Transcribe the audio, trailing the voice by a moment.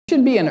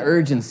should be an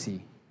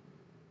urgency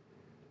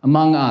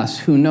among us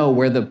who know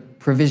where the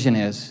provision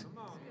is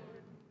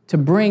to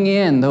bring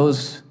in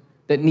those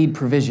that need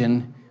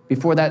provision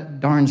before that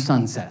darn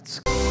sun sets.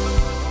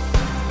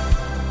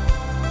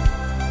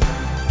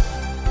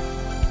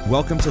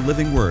 Welcome to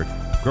Living Word,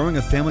 growing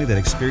a family that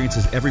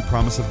experiences every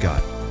promise of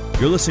God.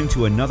 You're listening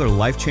to another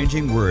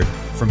life-changing word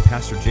from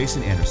Pastor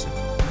Jason Anderson.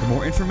 For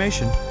more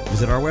information,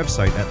 visit our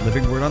website at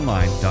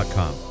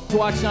livingwordonline.com.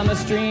 Watching on the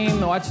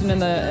stream, watching in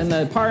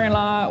the parking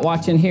lot,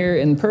 watching here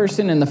in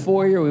person in the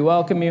foyer, we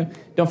welcome you.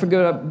 Don't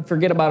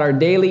forget about our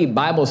daily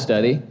Bible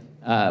study.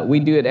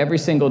 We do it every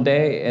single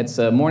day. It's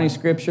a morning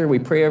scripture. We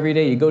pray every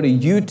day. You go to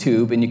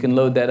YouTube and you can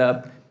load that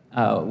up.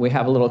 We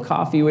have a little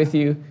coffee with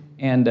you,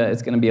 and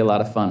it's going to be a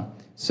lot of fun.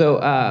 So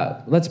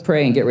let's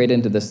pray and get right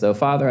into this, though.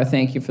 Father, I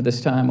thank you for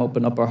this time.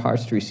 Open up our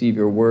hearts to receive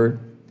your word.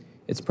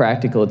 It's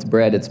practical, it's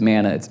bread, it's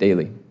manna, it's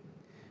daily.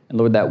 And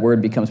Lord, that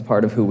word becomes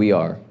part of who we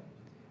are.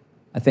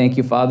 I thank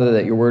you, Father,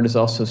 that your word is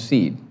also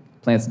seed,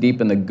 plants deep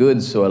in the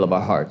good soil of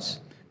our hearts,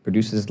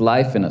 produces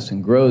life in us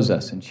and grows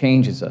us and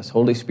changes us.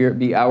 Holy Spirit,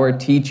 be our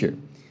teacher.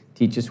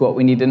 Teach us what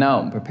we need to know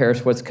and prepare us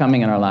for what's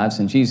coming in our lives.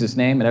 In Jesus'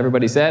 name, and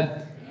everybody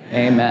said,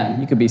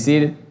 Amen. You can be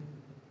seated.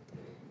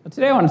 But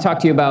today I want to talk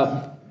to you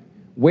about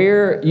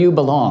where you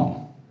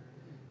belong.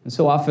 And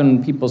so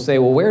often people say,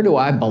 well, where do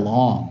I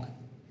belong?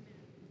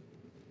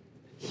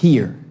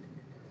 Here.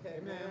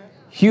 Amen.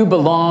 You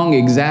belong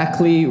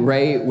exactly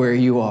right where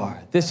you are.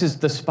 This is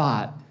the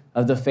spot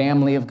of the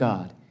family of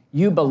God.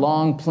 You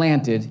belong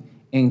planted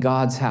in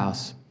God's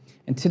house.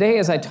 And today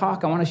as I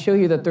talk, I want to show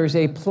you that there's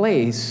a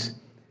place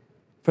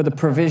for the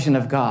provision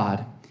of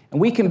God. And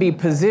we can be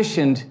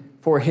positioned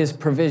for his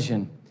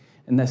provision.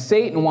 And the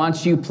Satan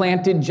wants you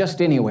planted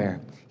just anywhere.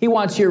 He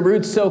wants your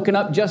roots soaking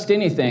up just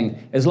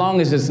anything, as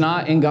long as it's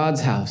not in God's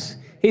house.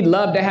 He'd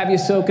love to have you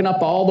soaking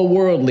up all the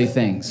worldly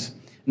things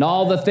and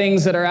all the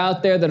things that are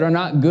out there that are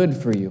not good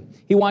for you.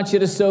 He wants you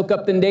to soak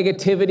up the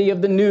negativity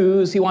of the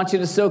news. He wants you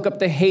to soak up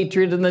the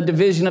hatred and the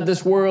division of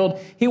this world.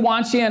 He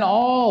wants you in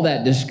all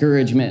that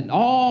discouragement,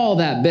 all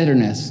that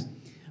bitterness.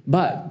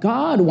 But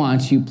God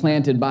wants you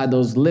planted by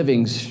those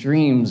living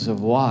streams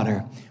of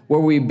water where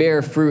we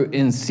bear fruit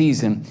in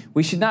season.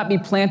 We should not be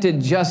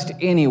planted just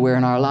anywhere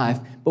in our life,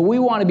 but we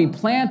want to be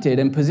planted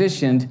and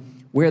positioned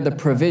where the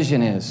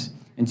provision is.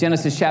 In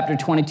Genesis chapter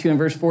 22 and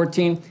verse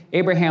 14,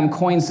 Abraham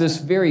coins this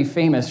very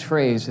famous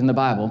phrase in the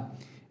Bible.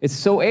 It's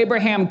so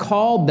Abraham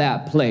called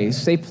that place,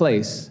 say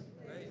place.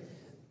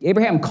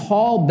 Abraham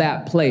called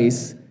that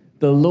place,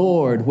 the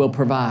Lord will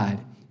provide.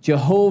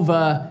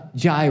 Jehovah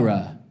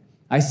Jireh.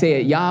 I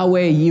say it,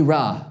 Yahweh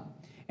Yireh.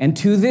 And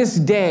to this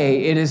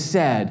day it is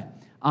said,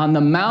 on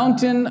the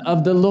mountain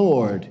of the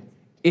Lord,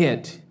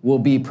 it will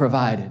be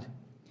provided.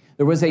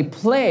 There was a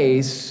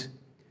place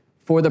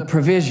for the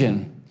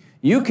provision.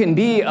 You can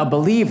be a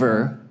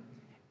believer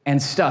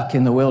and stuck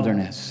in the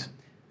wilderness,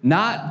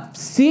 not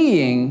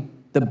seeing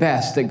the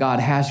best that God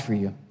has for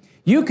you.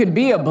 You could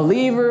be a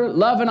believer,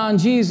 loving on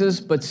Jesus,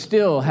 but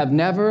still have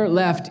never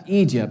left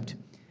Egypt,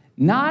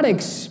 not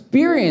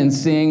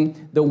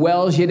experiencing the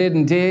wells you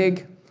didn't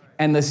dig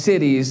and the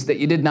cities that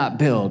you did not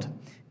build.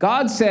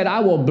 God said, I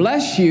will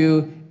bless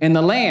you in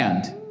the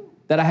land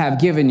that I have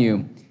given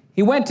you.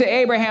 He went to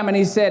Abraham and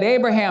he said,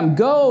 Abraham,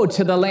 go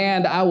to the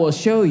land I will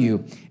show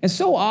you. And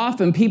so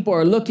often people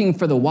are looking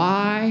for the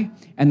why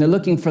and they're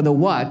looking for the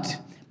what,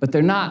 but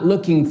they're not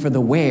looking for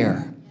the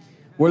where.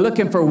 We're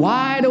looking for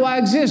why do I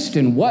exist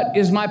and what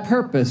is my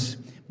purpose?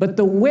 But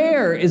the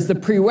where is the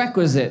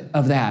prerequisite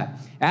of that.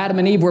 Adam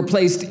and Eve were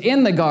placed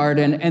in the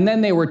garden and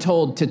then they were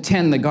told to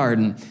tend the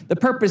garden. The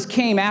purpose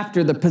came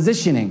after the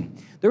positioning.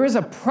 There is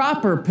a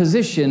proper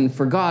position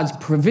for God's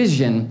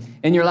provision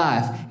in your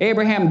life.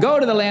 Abraham, go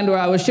to the land where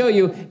I will show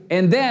you,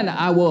 and then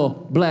I will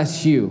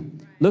bless you.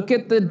 Look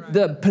at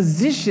the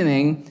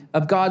positioning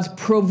of God's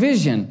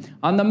provision.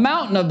 On the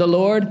mountain of the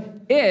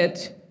Lord,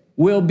 it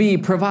will be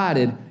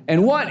provided.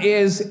 And what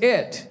is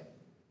it?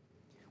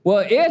 Well,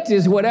 it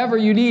is whatever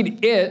you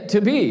need it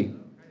to be.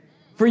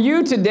 For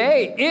you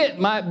today, it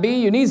might be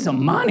you need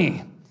some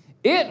money.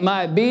 It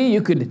might be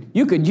you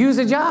could use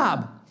a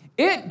job.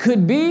 It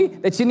could be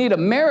that you need a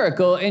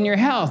miracle in your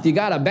health. You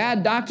got a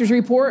bad doctor's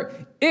report.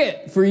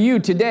 It, for you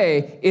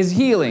today, is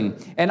healing.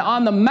 And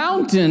on the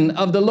mountain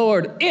of the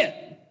Lord,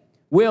 it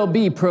will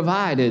be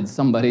provided.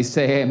 Somebody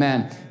say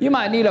amen. You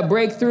might need a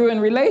breakthrough in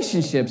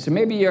relationships, or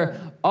maybe you're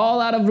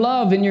all out of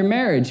love in your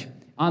marriage.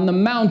 On the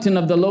mountain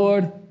of the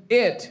Lord,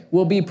 it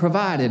will be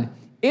provided.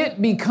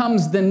 It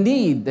becomes the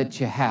need that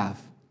you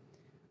have.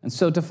 And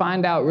so to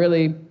find out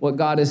really what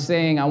God is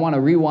saying, I want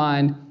to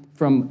rewind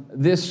from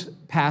this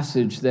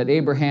passage that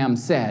Abraham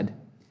said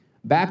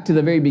back to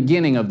the very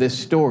beginning of this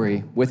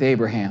story with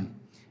Abraham.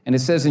 And it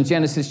says in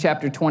Genesis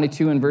chapter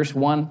 22 and verse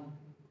 1,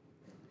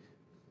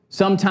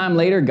 sometime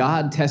later,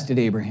 God tested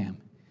Abraham.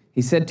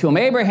 He said to him,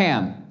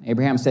 Abraham.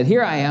 Abraham said,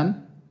 here I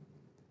am.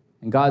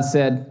 And God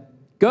said,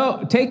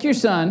 go, take your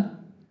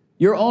son,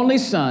 your only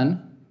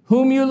son,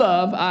 whom you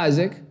love,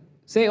 Isaac.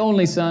 Say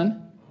only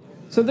son.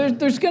 So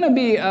there's going to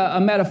be a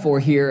metaphor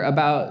here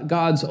about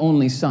God's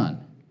only son.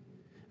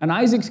 And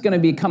Isaac's going to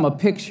become a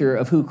picture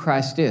of who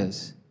Christ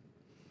is.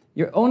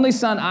 Your only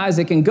son,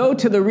 Isaac, and go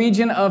to the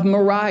region of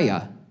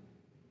Moriah.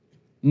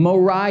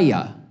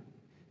 Moriah.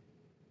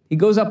 He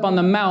goes up on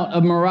the Mount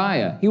of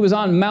Moriah. He was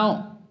on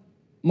Mount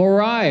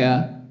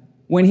Moriah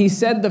when he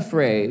said the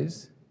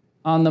phrase,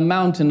 on the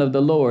mountain of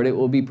the Lord it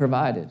will be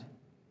provided.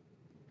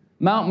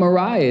 Mount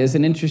Moriah is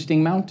an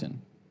interesting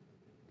mountain.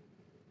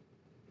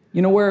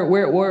 You know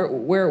where it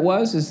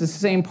was? It's the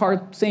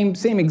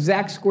same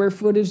exact square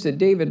footage that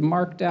David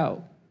marked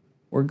out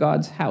where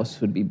God's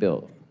house would be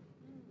built.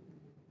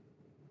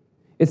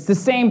 It's the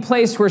same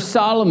place where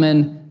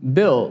Solomon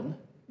built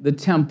the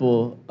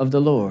temple of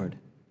the Lord.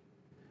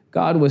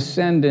 God was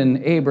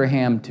sending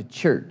Abraham to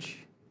church.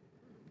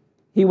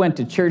 He went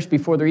to church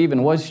before there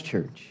even was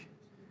church.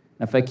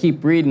 And if I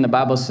keep reading, the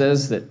Bible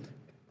says that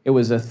it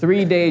was a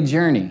 3-day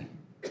journey.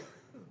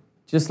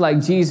 Just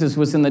like Jesus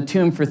was in the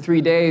tomb for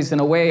 3 days, in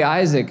a way,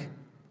 Isaac,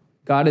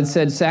 God had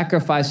said,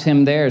 sacrifice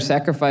him there,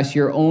 sacrifice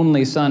your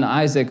only son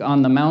Isaac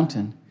on the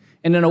mountain.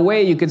 And in a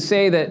way, you could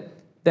say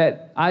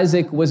that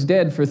Isaac was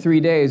dead for 3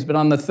 days, but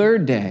on the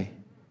third day,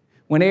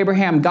 when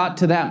Abraham got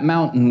to that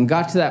mountain,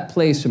 got to that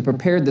place and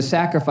prepared the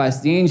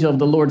sacrifice, the angel of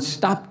the Lord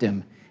stopped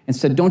him and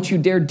said, don't you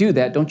dare do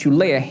that. Don't you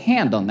lay a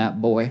hand on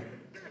that boy.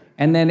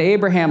 And then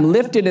Abraham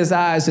lifted his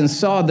eyes and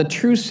saw the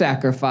true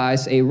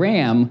sacrifice, a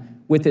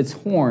ram with its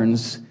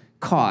horns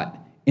caught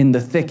in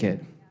the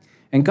thicket.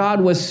 And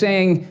God was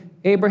saying,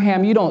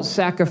 Abraham, you don't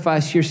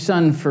sacrifice your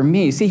son for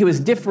me. See, he was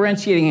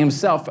differentiating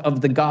himself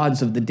of the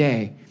gods of the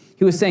day.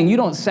 He was saying, you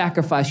don't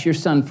sacrifice your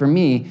son for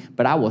me,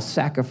 but I will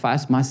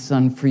sacrifice my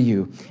son for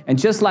you. And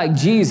just like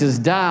Jesus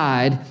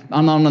died,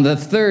 on the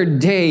third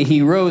day,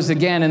 he rose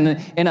again.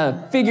 In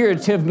a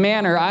figurative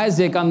manner,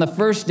 Isaac on the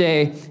first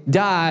day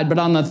died, but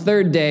on the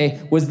third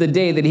day was the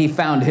day that he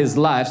found his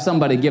life.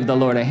 Somebody give the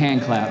Lord a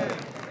hand clap.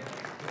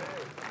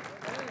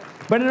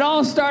 But it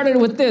all started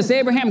with this: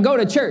 Abraham, go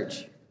to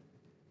church.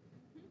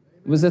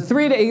 It was a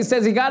 3-day, he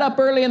says he got up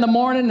early in the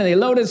morning and they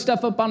loaded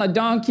stuff up on a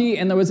donkey,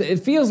 and it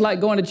feels like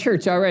going to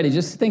church already,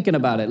 just thinking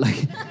about it.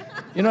 Like,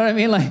 you know what I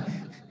mean?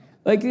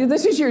 Like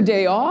this is your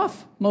day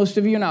off. Most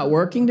of you are not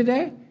working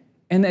today.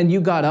 And then you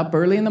got up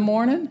early in the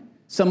morning.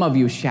 Some of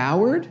you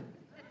showered.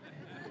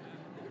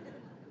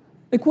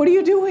 Like, what are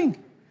you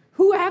doing?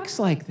 Who acts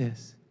like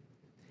this?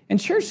 And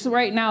church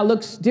right now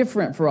looks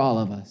different for all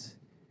of us.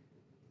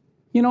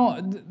 You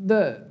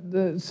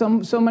know,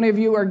 so many of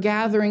you are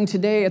gathering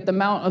today at the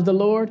Mount of the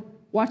Lord.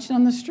 Watch it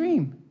on the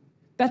stream.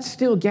 That's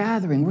still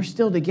gathering. We're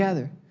still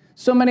together.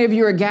 So many of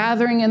you are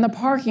gathering in the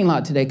parking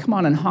lot today. Come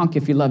on and honk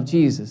if you love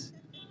Jesus.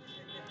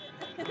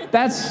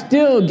 That's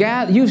still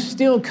you've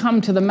still come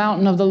to the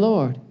mountain of the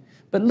Lord.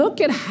 But look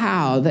at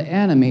how the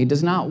enemy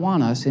does not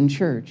want us in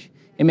church.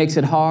 He makes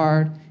it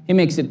hard. He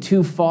makes it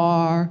too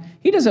far.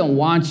 He doesn't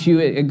want you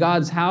at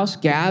God's house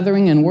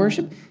gathering and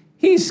worship.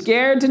 He's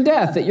scared to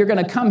death that you're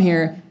going to come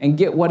here and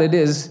get what it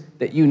is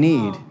that you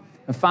need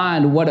and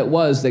find what it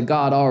was that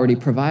God already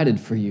provided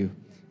for you.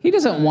 He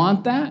doesn't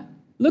want that.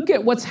 Look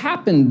at what's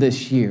happened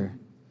this year.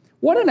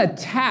 What an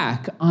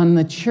attack on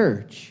the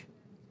church.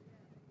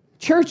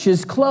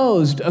 Churches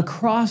closed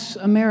across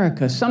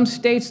America. Some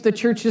states, the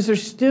churches are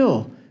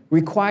still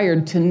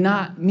required to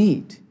not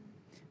meet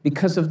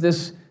because of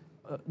this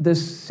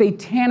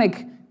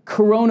satanic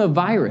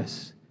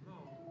coronavirus,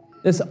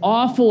 this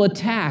awful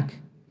attack.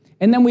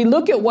 And then we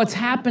look at what's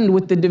happened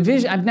with the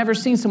division. I've never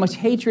seen so much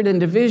hatred and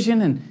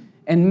division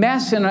and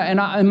mess in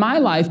my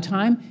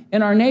lifetime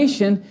in our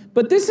nation.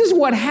 But this is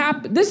what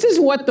happened. This is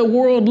what the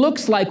world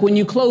looks like when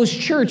you close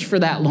church for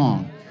that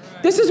long.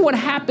 This is what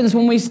happens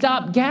when we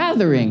stop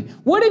gathering.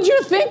 What did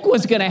you think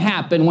was going to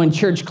happen when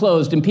church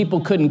closed and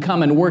people couldn't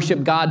come and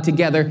worship God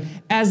together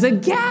as a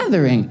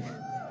gathering?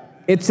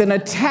 It's an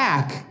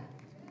attack.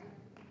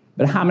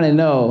 But how many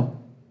know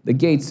the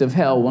gates of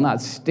hell will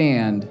not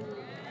stand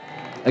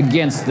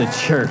against the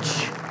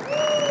church?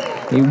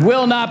 He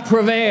will not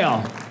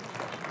prevail.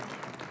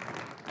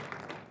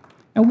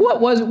 And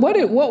what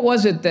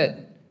was it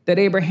that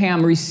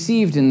Abraham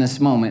received in this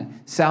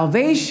moment?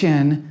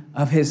 Salvation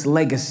of his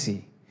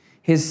legacy.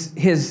 His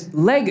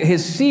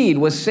seed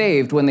was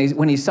saved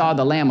when he saw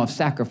the lamb of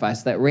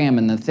sacrifice, that ram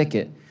in the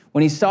thicket.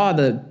 When he saw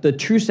the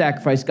true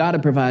sacrifice God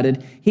had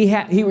provided,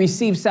 he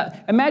received.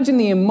 Imagine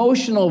the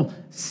emotional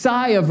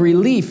sigh of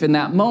relief in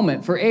that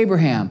moment for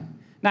Abraham.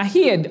 Now,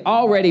 he had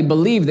already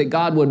believed that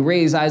God would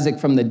raise Isaac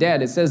from the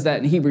dead. It says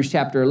that in Hebrews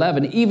chapter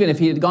 11, even if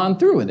he had gone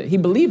through with it. He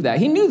believed that.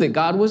 He knew that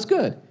God was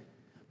good.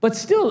 But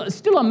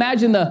still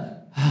imagine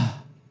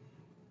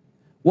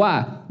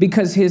why?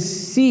 Because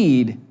his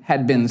seed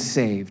had been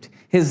saved.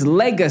 His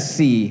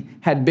legacy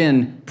had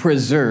been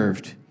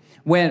preserved.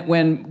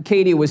 When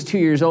Katie was 2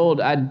 years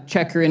old, I'd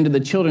check her into the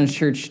children's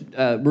church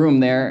room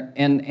there,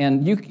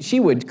 and she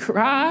would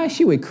cry.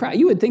 She would cry.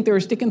 You would think they were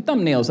sticking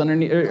thumbnails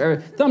underneath,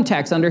 or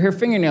thumbtacks under her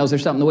fingernails or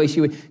something. The way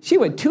she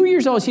would 2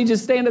 years old, she'd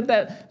just stand at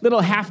that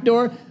little half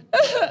door,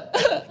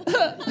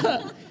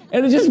 and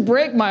it would just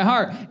break my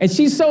heart. And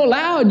she's so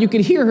loud, you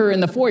could hear her in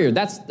the foyer.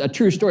 That's a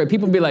true story.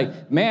 People would be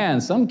like, "Man,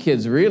 some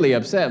kid's really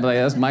upset." But like,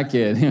 that's my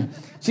kid.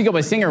 She'd go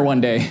by singer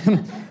one day.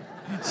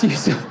 she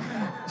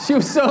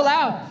was so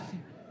loud.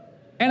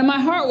 And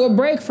my heart would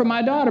break for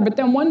my daughter. But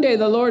then one day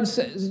the Lord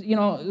says,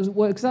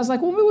 because I was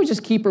like, well, maybe we'll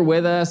just keep her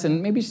with us.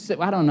 And maybe she said,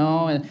 I don't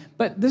know.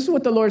 But this is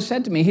what the Lord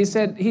said to me. He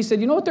said,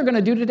 you know what they're going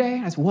to do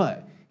today? I said,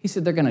 what? He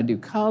said, they're going to do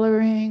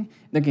coloring.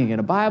 They're going to get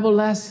a Bible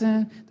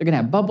lesson. They're going to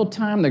have bubble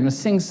time. They're going to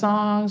sing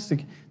songs. They're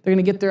going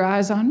to get their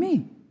eyes on me.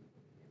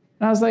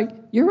 And I was like,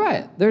 you're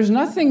right. There's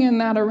nothing in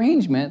that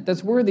arrangement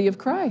that's worthy of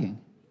crying.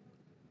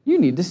 You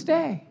need to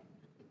stay.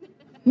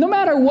 No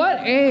matter what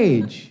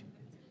age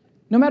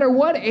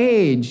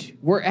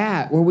we're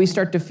at, where we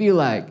start to feel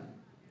like,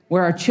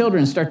 where our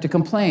children start to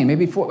complain.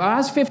 Maybe I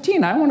was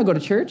 15, I don't want to go to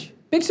church.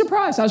 Big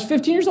surprise, I was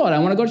 15 years old, I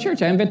want to go to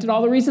church. I invented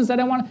all the reasons that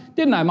I want,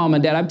 didn't I, Mom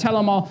and Dad? I'd tell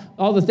them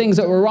all the things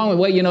that were wrong with,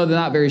 well, they're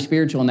not very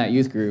spiritual in that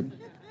youth group.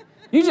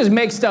 You just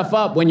make stuff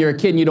up when you're a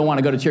kid and you don't want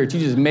to go to church. You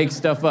just make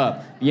stuff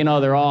up.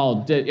 They're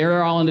all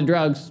into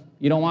drugs.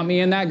 You don't want me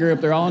in that group.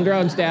 They're all on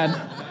drugs, Dad.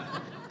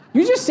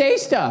 You just say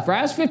stuff, right?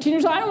 I was 15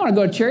 years old. I don't want to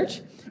go to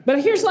church.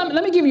 But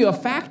let me give you a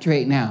fact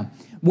right now.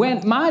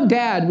 When my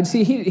dad would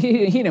see, he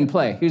didn't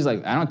play. He was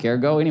like, I don't care,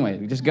 go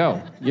anyway, just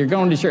go. You're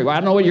going to church. Well, I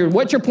don't know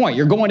what's your point?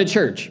 You're going to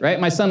church, right?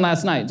 My son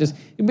last night,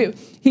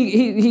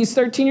 he's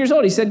 13 years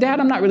old. He said, Dad,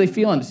 I'm not really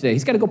feeling it today.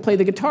 He's got to go play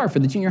the guitar for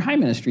the junior high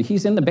ministry.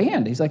 He's in the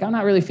band. He's like, I'm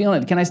not really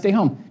feeling it. Can I stay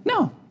home?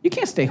 No, you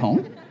can't stay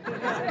home.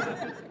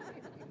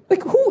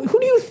 Like, who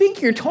do you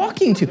think you're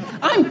talking to?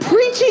 I'm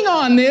preaching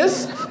on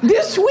this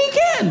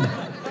weekend.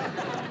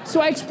 So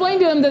I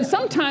explained to them that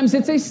sometimes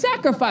it's a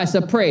sacrifice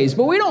of praise,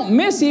 but we don't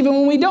miss even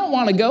when we don't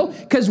want to go,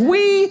 because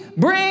we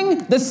bring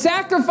the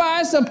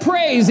sacrifice of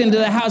praise into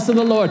the house of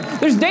the Lord.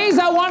 There's days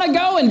I want to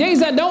go and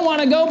days I don't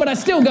want to go, but I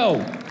still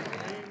go.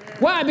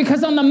 Why?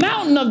 Because on the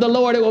mountain of the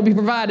Lord it will be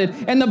provided.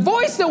 And the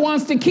voice that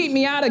wants to keep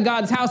me out of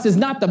God's house is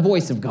not the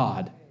voice of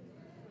God.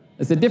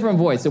 It's a different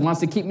voice that wants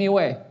to keep me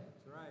away.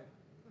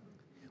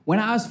 When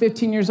I was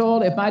 15 years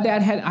old, if my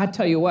dad I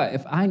tell you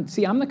what, I'm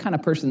the kind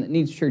of person that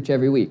needs church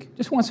every week,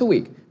 just once a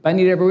week, but I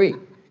need it every week.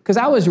 Because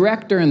I was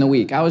wrecked during the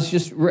week. I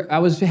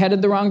was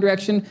headed the wrong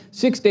direction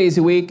 6 days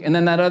a week, and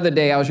then that other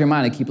day I was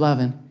reminded, keep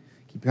loving,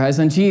 keep your eyes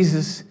on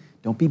Jesus,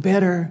 don't be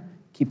bitter,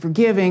 keep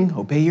forgiving,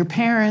 obey your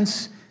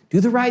parents,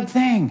 do the right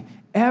thing.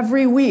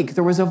 Every week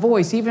there was a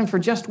voice, even for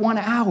just 1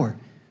 hour,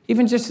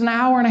 even just an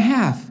hour and a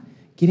half,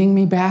 getting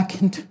me back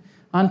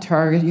on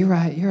target. You're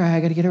right, I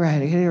gotta get it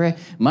right.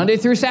 Monday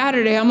through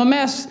Saturday, I'm a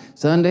mess.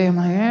 Sunday, I'm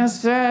like,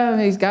 yes,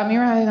 he's got me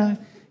right.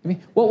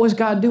 What was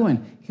God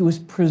doing? He was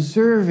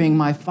preserving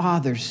my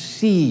father's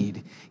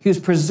seed. He was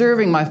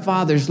preserving my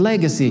father's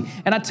legacy.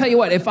 And I tell you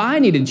what, if I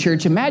needed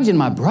church, imagine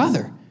my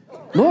brother.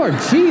 Lord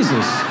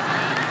Jesus,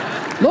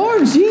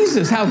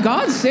 how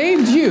God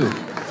saved you.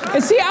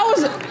 And see, I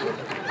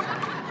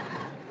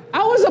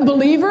was a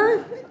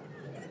believer.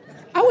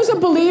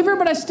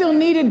 But I still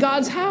needed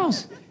God's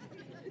house.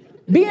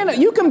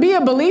 You can be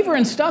a believer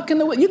and stuck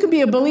you can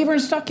be a believer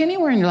and stuck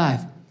anywhere in your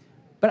life.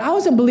 But I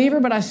was a believer,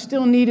 but I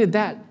still needed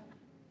that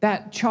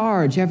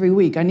charge every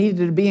week. I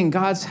needed to be in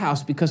God's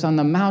house because on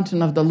the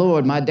mountain of the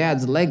Lord, my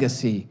dad's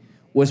legacy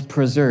was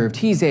preserved.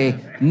 He's a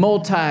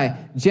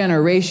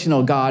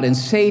multi-generational God, and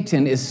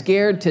Satan is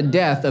scared to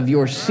death of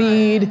your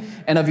seed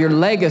and of your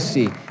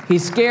legacy.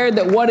 He's scared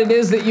that what it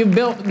is that you've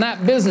built in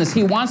that business,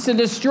 he wants to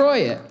destroy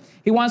it.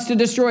 He wants to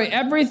destroy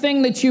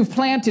everything that you've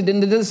planted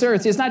into this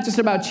earth. It's not just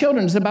about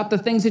children, it's about the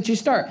things that you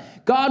start.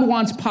 God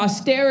wants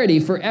posterity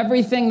for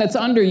everything that's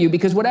under you,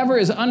 because whatever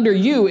is under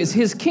you is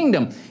his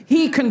kingdom.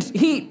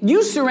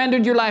 You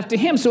surrendered your life to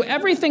him, so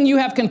everything you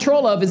have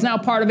control of is now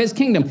part of his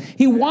kingdom.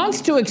 He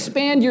wants to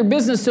expand your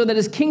business so that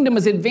his kingdom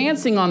is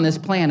advancing on this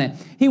planet.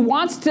 He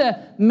wants to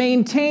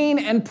maintain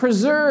and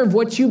preserve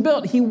what you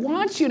built. He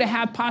wants you to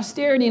have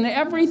posterity in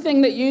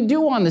everything that you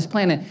do on this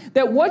planet.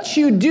 That what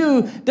you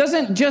do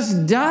doesn't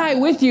just die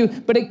with you,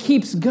 but it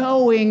keeps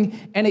going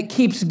and it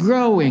keeps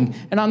growing.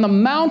 And on the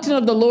mountain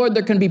of the Lord,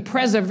 there can be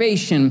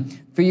preservation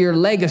for your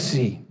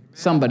legacy.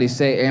 Somebody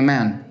say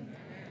amen.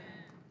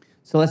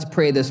 So let's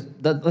pray this.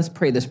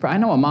 I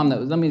know a mom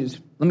that, let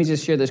me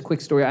just share this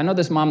quick story. I know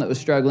this mom that was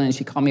struggling.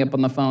 She called me up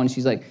on the phone.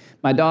 She's like,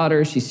 my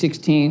daughter, she's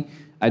 16.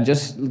 A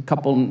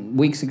couple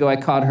weeks ago, I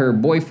caught her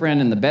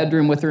boyfriend in the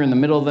bedroom with her in the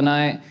middle of the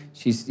night.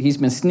 He's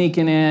been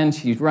sneaking in.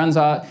 She runs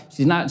out.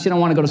 She don't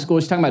want to go to school.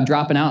 She's talking about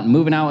dropping out and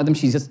moving out with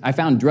him. I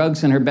found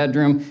drugs in her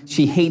bedroom.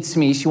 She hates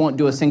me. She won't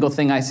do a single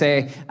thing I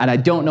say, and I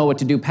don't know what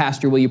to do.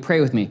 Pastor, will you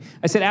pray with me?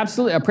 I said,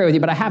 absolutely, I'll pray with you,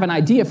 but I have an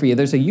idea for you.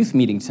 There's a youth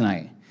meeting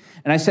tonight.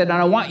 And I said, and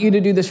I want you to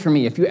do this for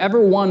me. If you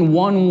ever won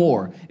one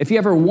war, if you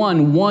ever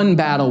won one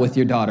battle with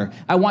your daughter,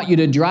 I want you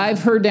to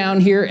drive her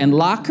down here and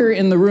lock her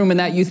in the room in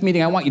that youth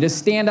meeting. I want you to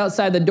stand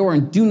outside the door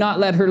and do not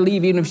let her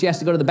leave, even if she has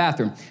to go to the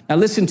bathroom. Now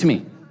listen to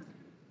me.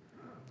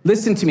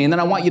 Listen to me, and then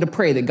I want you to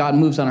pray that God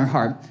moves on her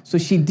heart. So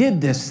she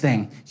did this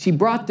thing. She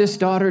brought this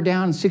daughter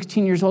down,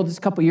 16 years old, this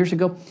a couple years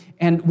ago,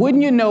 and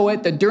wouldn't you know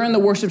it, that during the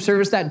worship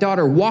service, that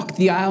daughter walked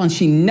the aisle and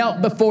she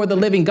knelt before the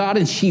living God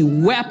and she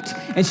wept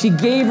and she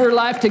gave her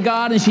life to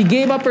God and she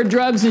gave up her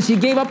drugs and she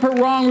gave up her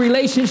wrong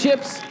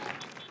relationships.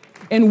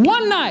 And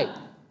one night,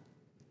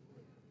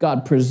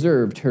 God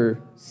preserved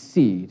her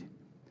seed.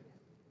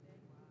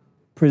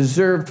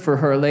 Preserved for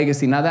her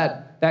legacy. Now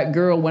that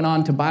girl went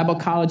on to Bible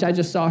college. I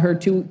just saw her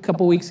a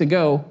couple weeks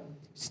ago.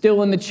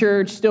 Still in the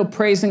church, still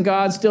praising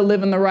God, still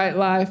living the right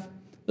life.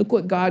 Look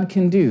what God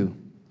can do.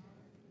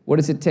 What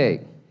does it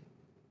take?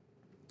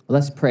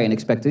 Let's pray and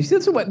expect it.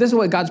 This is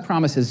what God's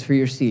promise is for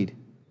your seed.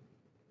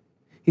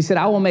 He said,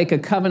 I will make a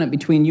covenant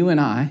between you and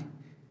I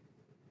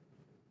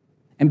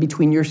and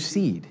between your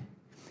seed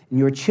and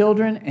your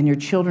children and your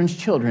children's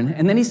children.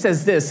 And then he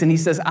says this, and he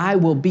says, I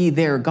will be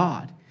their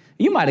God.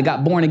 You might have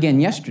got born again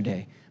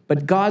yesterday,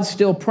 but God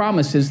still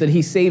promises that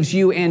he saves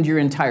you and your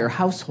entire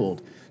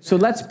household. So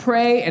let's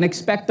pray and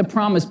expect the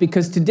promise,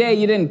 because today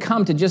you didn't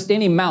come to just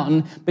any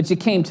mountain, but you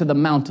came to the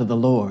mount of the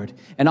Lord.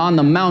 And on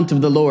the mount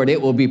of the Lord,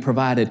 it will be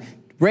provided.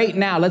 Right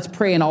now, let's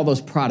pray in all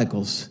those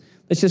prodigals.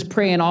 Let's just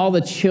pray in all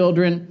the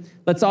children.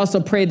 Let's also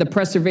pray the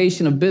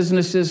preservation of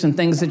businesses and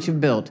things that you've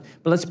built.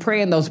 But let's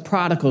pray in those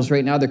prodigals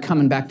right now. They're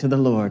coming back to the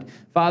Lord.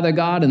 Father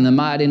God, in the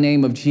mighty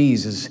name of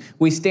Jesus,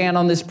 we stand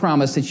on this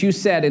promise that you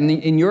said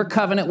in your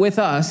covenant with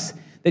us,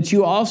 that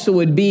you also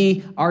would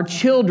be our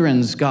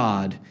children's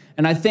God.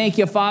 And I thank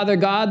you, Father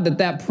God,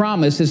 that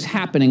promise is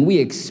happening. We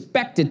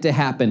expect it to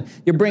happen.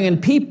 You're bringing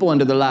people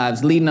into their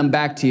lives, leading them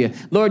back to you.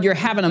 Lord, you're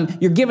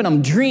giving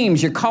them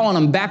dreams. You're calling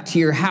them back to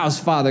your house,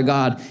 Father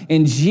God,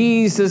 in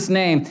Jesus'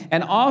 name.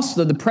 And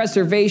also the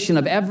preservation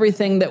of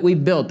everything that we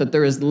built, that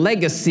there is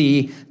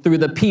legacy through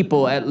the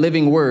people at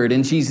Living Word,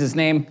 in Jesus'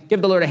 name.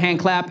 Give the Lord a hand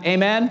clap.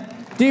 Amen.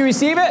 Do you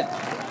receive it?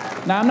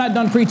 Now, I'm not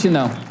done preaching,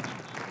 though.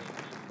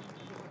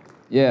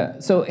 Yeah,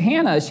 so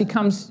Hannah,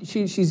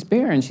 she's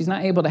barren. She's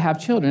not able to have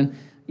children.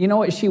 You know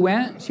what she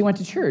went? She went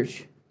to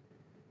church.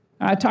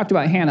 I talked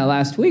about Hannah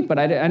last week, but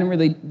I didn't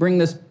really bring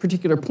this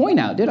particular point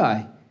out, did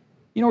I?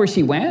 You know where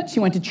she went? She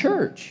went to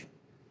church.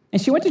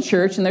 And she went to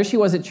church, and there she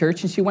was at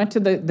church, and she went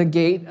to the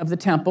gate of the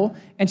temple,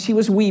 and she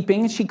was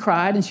weeping, and she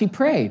cried, and she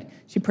prayed.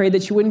 She prayed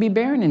that she wouldn't be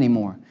barren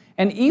anymore.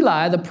 And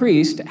Eli, the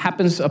priest,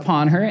 happens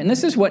upon her, and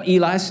this is what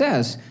Eli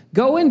says.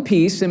 Go in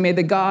peace, and may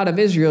the God of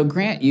Israel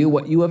grant you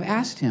what you have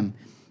asked him.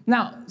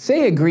 Now,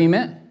 say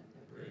agreement.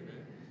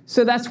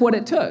 So that's what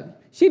it took.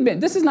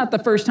 This is not the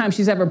first time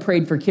she's ever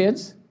prayed for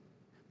kids.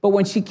 But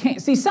when she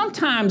can't, see,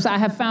 sometimes I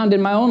have found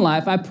in my own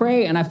life, I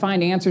pray and I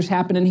find answers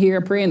happening here,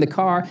 pray in the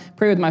car,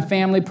 pray with my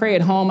family, pray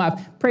at home.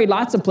 I've prayed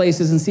lots of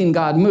places and seen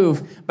God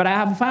move. But I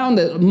have found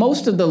that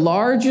most of the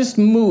largest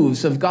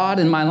moves of God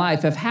in my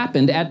life have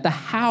happened at the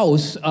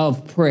house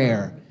of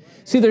prayer.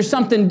 See, there's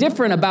something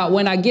different about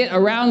when I get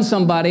around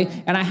somebody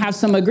and I have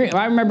some agreement.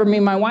 I remember me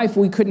and my wife,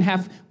 we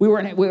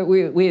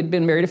had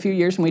been married a few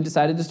years and we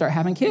decided to start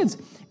having kids.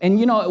 And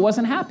you know, it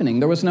wasn't happening.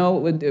 There was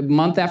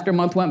month after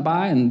month went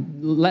by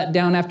and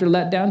letdown after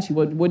letdown, she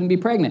wouldn't be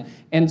pregnant.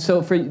 And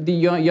so for the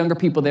younger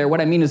people there,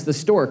 what I mean is the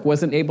stork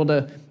wasn't able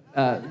to,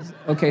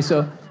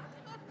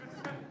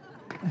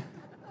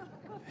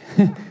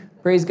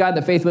 praise God,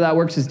 the faith without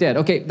works is dead.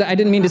 Okay, I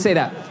didn't mean to say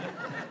that.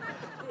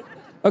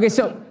 Okay,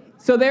 so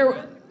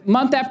there,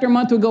 month after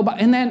month would go by,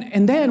 and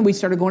then we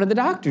started going to the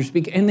doctors,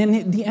 and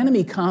then the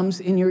enemy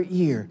comes in your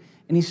ear,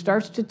 and he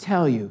starts to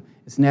tell you,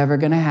 it's never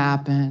going to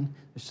happen,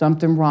 there's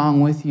something wrong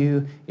with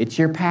you, it's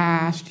your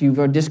past,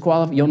 you're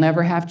disqualified, you'll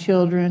never have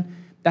children.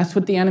 That's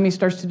what the enemy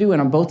starts to do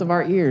in both of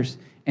our ears.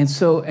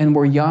 And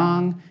we're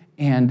young,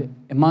 and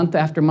month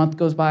after month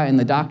goes by, and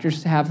the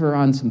doctors have her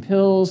on some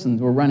pills, and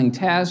we're running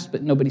tests,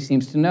 but nobody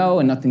seems to know,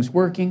 and nothing's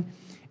working.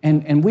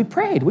 And we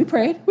prayed.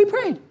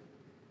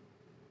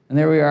 And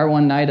there we are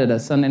one night at a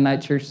Sunday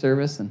night church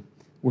service, and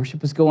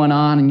worship was going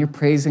on, and you're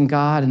praising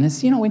God. And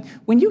it's,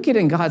 when you get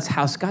in God's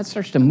house, God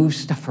starts to move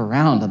stuff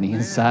around on the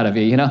inside of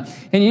you,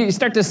 And you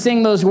start to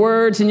sing those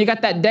words, and you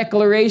got that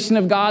declaration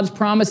of God's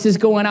promises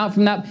going out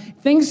from that.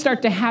 Things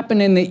start to happen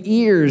in the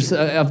ears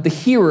of the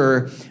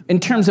hearer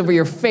in terms of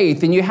your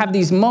faith. And you have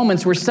these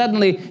moments where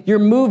suddenly you're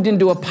moved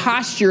into a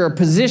posture or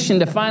position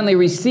to finally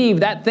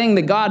receive that thing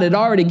that God had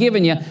already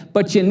given you,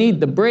 but you need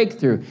the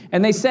breakthrough.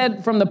 And they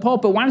said from the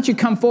pulpit, why don't you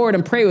come forward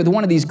and pray with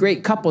one of these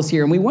great couples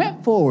here? And we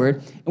went forward,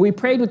 and we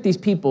prayed with these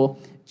people,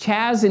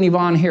 Chaz and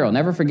Yvonne Harrell,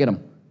 never forget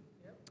them,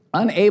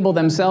 unable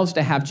themselves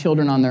to have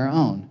children on their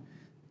own,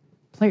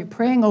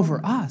 praying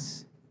over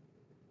us.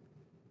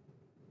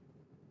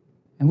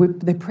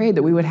 And they prayed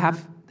that we would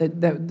have,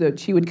 that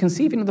she would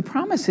conceive. The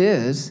promise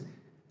is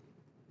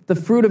the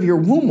fruit of your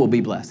womb will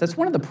be blessed. That's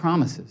one of the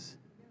promises.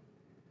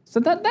 So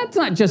that's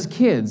not just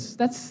kids.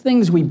 That's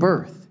things we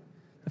birth.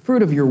 The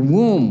fruit of your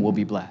womb will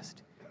be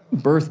blessed. You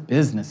birth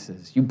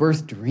businesses. You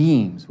birth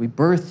dreams. We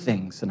birth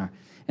things. And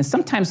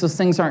sometimes those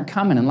things aren't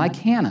coming. And like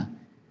Hannah,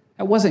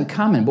 that wasn't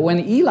coming. But when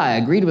Eli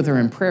agreed with her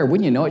in prayer,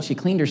 wouldn't you know it, she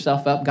cleaned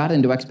herself up, got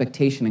into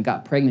expectation, and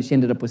got pregnant. She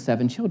ended up with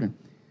 7 children.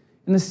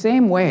 In the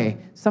same way,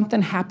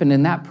 something happened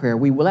in that prayer.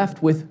 We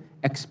left with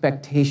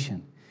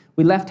expectation.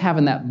 We left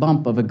having that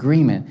bump of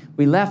agreement.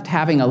 We left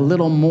having a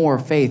little more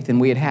faith than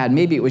we had had.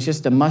 Maybe it was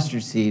just a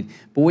mustard seed,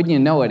 but wouldn't you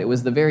know it, it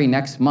was the very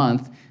next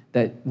month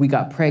that we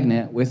got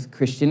pregnant with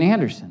Christian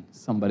Anderson.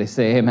 Somebody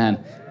say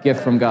amen.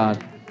 Gift from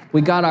God. We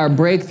got our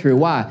breakthrough.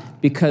 Why?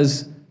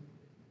 Because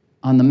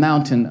on the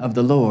mountain of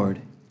the Lord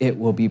it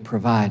will be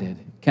provided.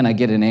 Can I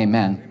get an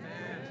amen?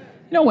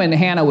 You know, when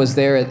Hannah was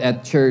there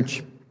at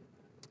church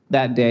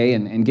that day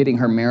and getting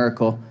her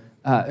miracle,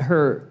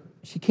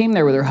 she came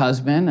there with her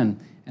husband, and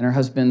her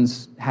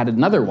husband's had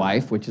another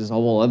wife, which is a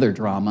whole other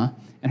drama,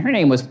 and her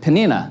name was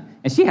Peninnah,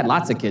 and she had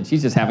lots of kids.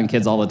 She's just having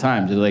kids all the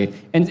time.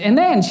 And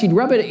then she'd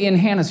rub it in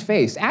Hannah's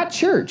face at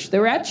church. They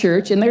were at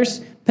church, and there's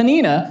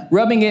Peninnah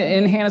rubbing it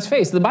in Hannah's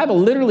face. The Bible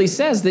literally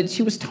says that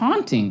she was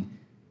taunting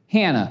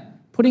Hannah,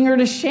 putting her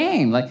to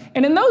shame.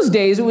 And in those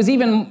days, it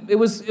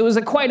was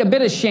quite a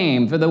bit of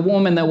shame for the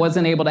woman that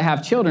wasn't able to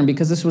have children,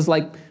 because this was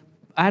like,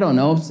 I don't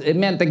know, it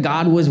meant that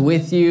God was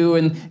with you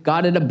and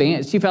God had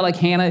abandoned. She felt like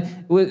Hannah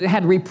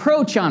had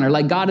reproach on her,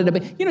 like God had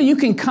abandoned. You know, you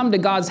can come to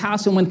God's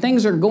house, and when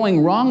things are going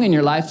wrong in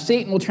your life,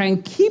 Satan will try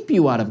and keep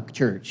you out of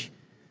church.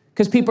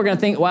 Because people are going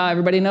to think, wow,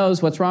 everybody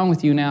knows what's wrong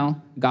with you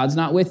now. God's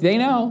not with you. They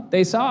know.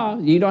 They saw.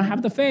 You don't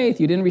have the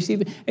faith. You didn't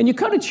receive it. And you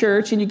come to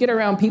church, and you get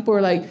around people who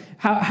are like,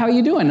 how are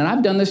you doing? And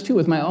I've done this too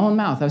with my own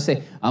mouth. I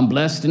say, I'm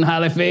blessed and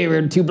highly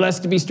favored, too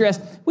blessed to be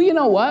stressed. Well, you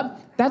know what?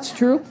 That's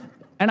true.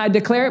 And I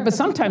declare it, but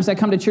sometimes I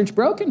come to church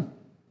broken.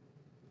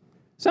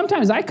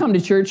 Sometimes I come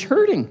to church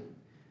hurting.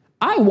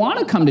 I want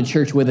to come to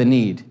church with a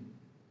need.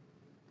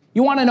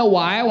 You want to know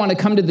why I want to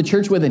come to the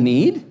church with a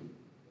need?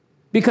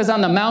 Because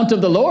on the mount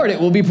of the Lord, it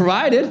will be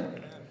provided.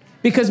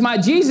 Because my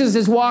Jesus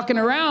is walking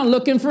around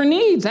looking for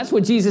needs. That's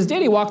what Jesus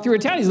did. He walked through a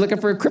town. He's looking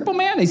for a crippled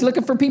man. He's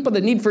looking for people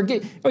that need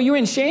forgiveness. Oh, you're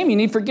in shame? You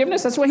need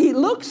forgiveness? That's what he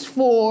looks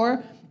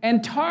for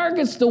and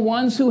targets the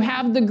ones who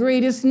have the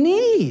greatest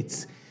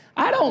needs.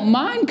 I don't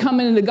mind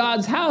coming into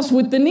God's house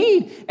with the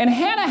need. And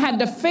Hannah had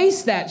to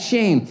face that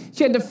shame.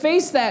 She had to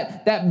face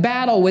that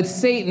battle with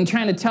Satan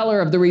trying to tell her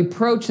of the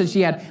reproach that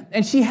she had.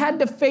 And she had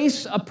to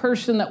face a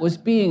person that was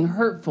being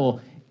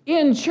hurtful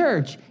in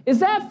church. Is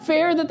that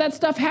fair that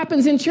stuff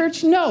happens in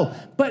church? No.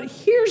 But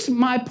here's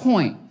my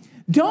point.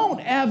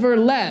 Don't ever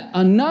let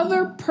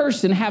another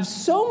person have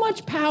so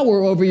much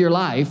power over your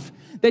life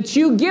that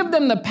you give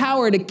them the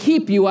power to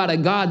keep you out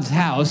of God's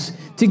house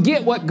to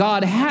get what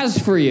God has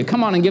for you.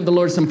 Come on and give the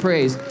Lord some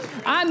praise.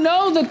 I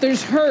know that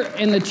there's hurt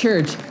in the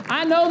church.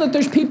 I know that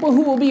there's people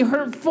who will be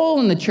hurtful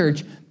in the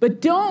church,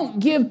 but don't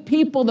give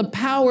people the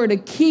power to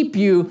keep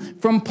you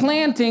from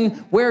planting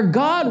where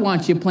God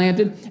wants you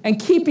planted and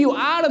keep you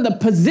out of the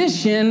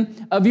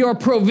position of your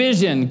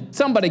provision.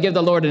 Somebody give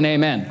the Lord an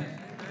amen.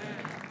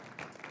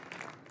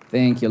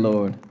 Thank you,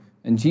 Lord.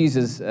 And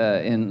Jesus,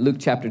 in Luke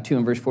chapter 2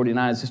 and verse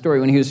 49, it's a story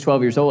when he was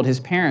 12 years old, his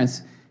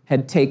parents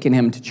had taken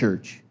him to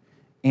church.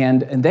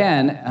 And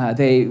then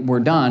they were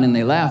done and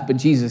they left, but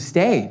Jesus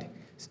stayed.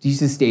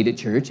 Jesus stayed at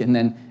church, and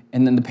then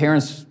the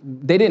parents,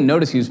 they didn't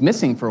notice he was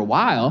missing for a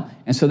while,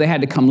 and so they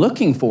had to come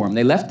looking for him.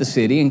 They left the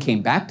city and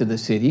came back to the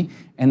city,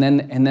 and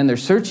then they're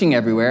searching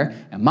everywhere,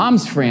 and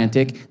mom's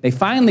frantic. They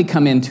finally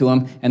come into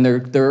him, and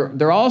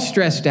they're all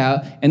stressed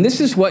out, and this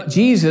is what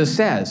Jesus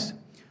says.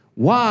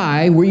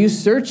 Why were you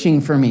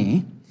searching for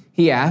me?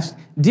 He asked.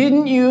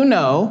 Didn't you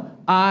know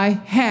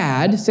I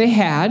had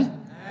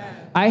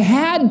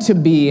to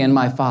be in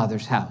my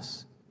Father's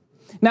house?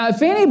 Now,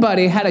 if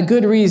anybody had a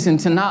good reason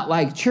to not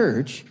like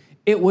church,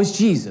 it was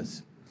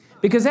Jesus.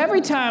 Because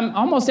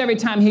almost every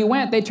time he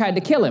went, they tried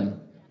to kill him.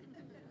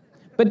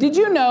 But did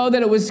you know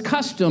that it was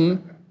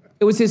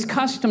his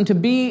custom to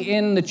be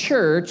in the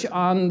church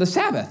on the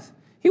Sabbath?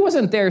 He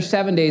wasn't there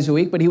 7 days a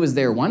week, but he was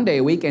there 1 day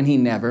a week, and he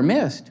never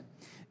missed.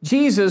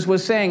 Jesus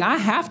was saying, I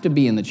have to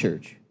be in the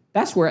church.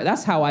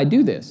 That's how I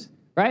do this,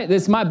 right?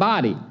 This is my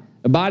body.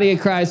 The body of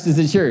Christ is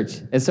the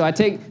church. And so I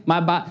take my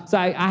body, so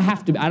I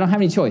have to, I don't have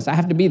any choice. I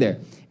have to be there.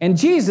 And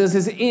Jesus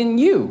is in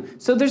you.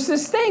 So there's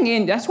this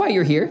thing that's why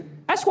you're here.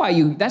 That's why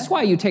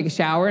you take a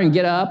shower and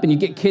get up and you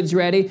get kids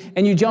ready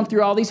and you jump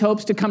through all these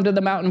hopes to come to the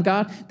mountain of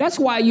God. That's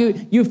why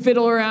you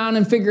fiddle around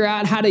and figure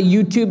out how to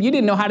YouTube. You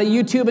didn't know how to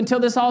YouTube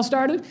until this all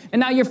started, and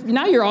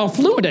now you're all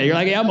fluent at it. You're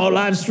like, I'm gonna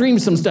live stream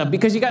some stuff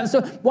because you got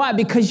so. Why?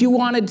 Because you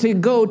wanted to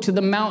go to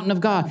the mountain of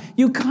God.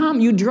 You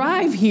come, you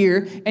drive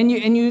here, and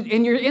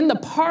you're in the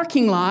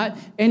parking lot,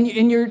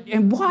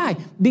 and why?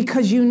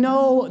 Because you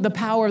know the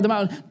power of the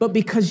mountain, but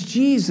because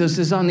Jesus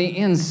is on the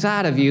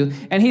inside of you,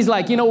 and He's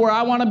like, you know where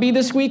I want to be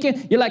this weekend?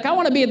 You're like, I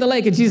want to be at the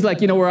lake. And she's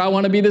like, you know where I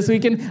want to be this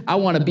weekend? I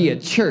want to be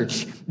at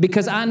church.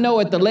 Because I know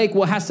at the lake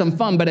we'll have some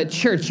fun, but at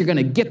church you're going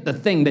to get the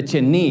thing that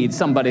you need.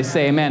 Somebody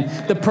say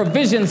amen. The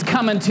provision's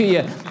coming to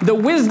you. The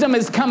wisdom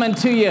is coming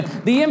to you.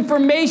 The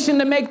information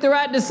to make the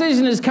right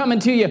decision is coming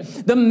to you.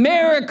 The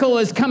miracle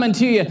is coming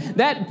to you.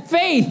 That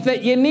faith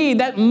that you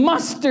need, that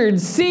mustard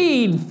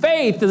seed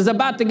faith is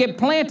about to get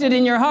planted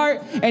in your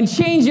heart and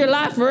change your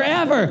life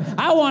forever.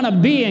 I want to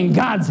be in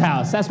God's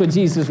house. That's what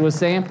Jesus was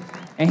saying.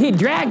 And He'd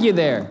drag you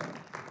there.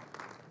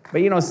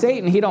 But you know,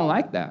 Satan, he don't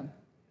like that.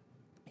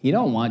 He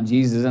don't want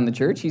Jesus in the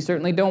church. He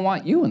certainly don't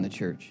want you in the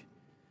church.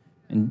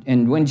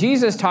 And when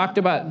Jesus talked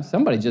about,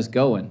 somebody just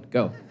go.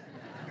 That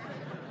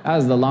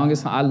was the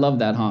longest, I love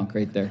that honk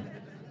right there.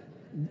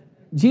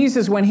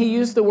 Jesus, when He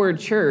used the word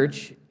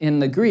church in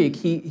the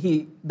Greek,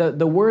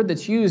 the word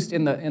that's used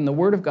in the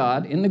Word of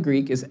God in the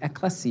Greek is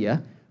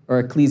ekklesia, or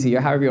ecclesia,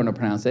 however you want to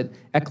pronounce it.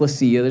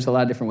 Ecclesia, there's a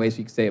lot of different ways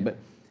you can say it, but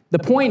The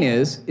point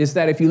is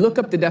that if you look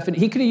up the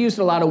definition, he could have used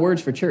a lot of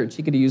words for church.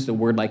 He could have used a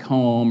word like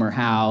home or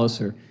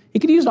house, or he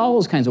could have used all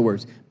those kinds of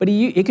words. But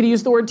he could have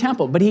used the word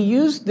temple. But he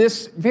used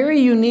this very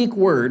unique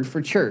word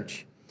for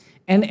church.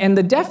 And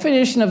the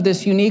definition of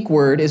this unique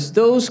word is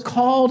those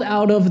called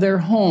out of their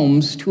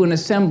homes to an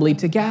assembly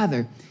to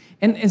gather.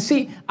 And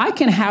see, I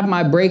can have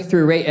my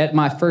breakthrough right at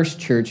my first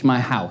church,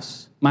 my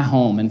house, my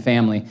home and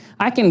family.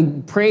 I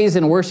can praise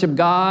and worship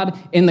God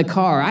in the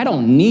car. I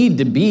don't need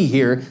to be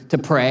here to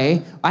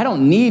pray. I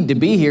don't need to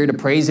be here to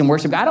praise and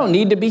worship God. I don't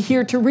need to be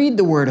here to read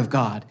the Word of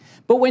God.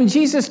 But when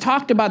Jesus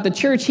talked about the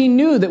church, he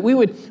knew that we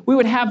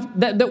would have,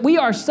 that we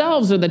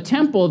ourselves are the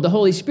temple of the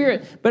Holy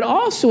Spirit. But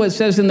also it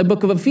says in the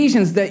book of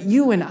Ephesians that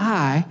you and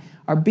I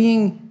are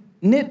being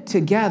knit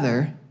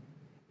together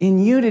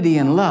in unity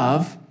and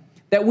love,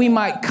 that we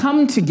might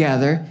come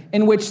together,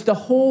 in which the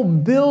whole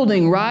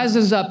building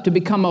rises up to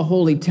become a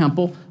holy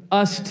temple,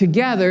 us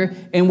together,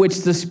 in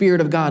which the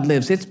Spirit of God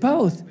lives. It's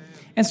both.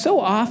 And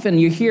so often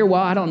you hear,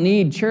 well, I don't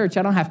need church.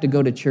 I don't have to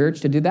go to church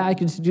to do that. I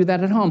can just do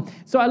that at home.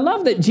 So I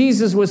love that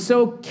Jesus was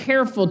so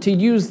careful to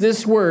use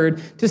this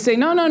word to say,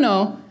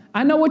 no.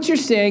 I know what you're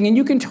saying, and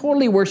you can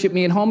totally worship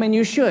me at home, and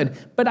you should.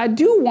 But I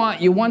do want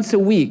you once a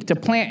week to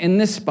plant in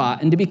this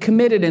spot and to be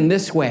committed in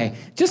this way.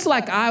 Just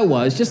like I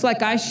was, just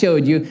like I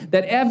showed you,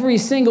 that every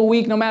single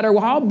week, no matter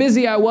how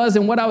busy I was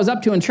and what I was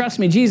up to, and trust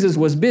me, Jesus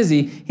was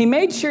busy, he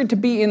made sure to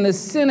be in the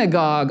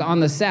synagogue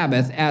on the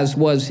Sabbath, as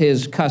was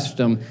his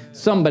custom.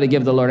 Somebody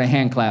give the Lord a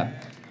hand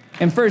clap.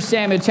 In 1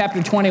 Samuel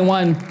chapter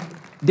 21,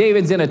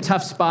 David's in a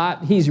tough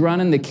spot. He's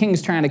running. The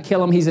king's trying to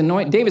kill him.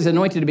 David's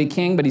anointed to be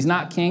king, but he's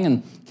not king.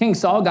 And King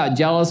Saul got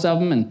jealous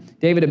of him. And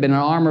David had been an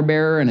armor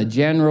bearer and a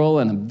general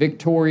and a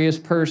victorious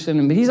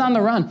person. But he's on the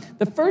run.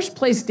 The first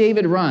place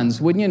David runs,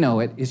 wouldn't you know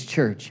it, is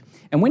church.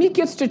 And when he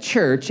gets to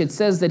church, it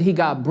says that he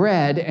got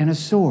bread and a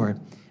sword.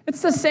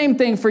 It's the same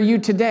thing for you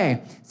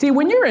today. See,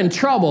 when you're in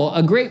trouble,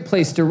 a great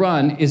place to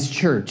run is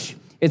church.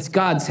 It's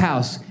God's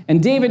house.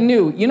 And David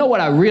knew, you know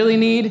what I really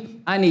need?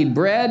 I need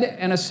bread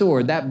and a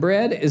sword. That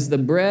bread is the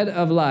bread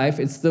of life.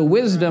 It's the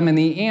wisdom and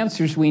the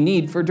answers we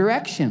need for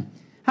direction.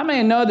 How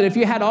many know that if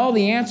you had all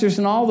the answers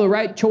and all the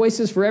right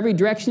choices for every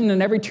direction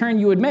and every turn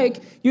you would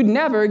make, you'd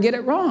never get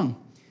it wrong?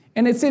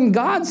 And it's in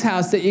God's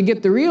house that you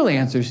get the real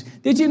answers.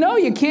 Did you know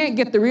you can't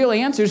get the real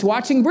answers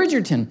watching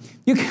Bridgerton?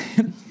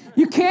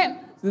 You can't.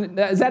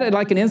 Is that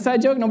like an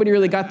inside joke? Nobody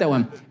really got that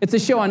one. It's a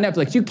show on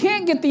Netflix. You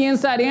can't get the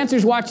inside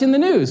answers watching the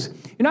news.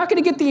 You're not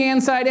going to get the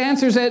inside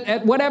answers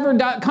at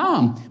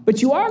whatever.com,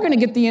 but you are going to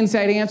get the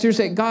inside answers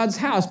at God's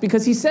house,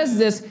 because he says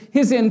this,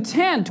 his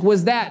intent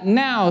was that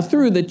now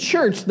through the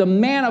church, the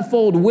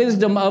manifold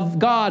wisdom of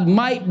God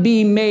might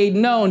be made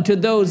known to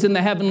those in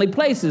the heavenly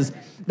places.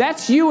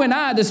 That's you and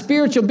I, the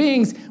spiritual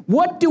beings.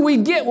 What do we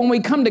get when we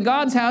come to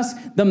God's house?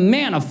 The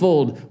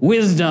manifold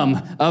wisdom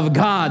of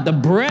God. The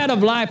bread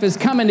of life is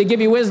coming to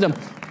give you wisdom.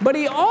 But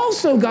he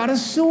also got a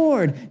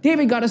sword.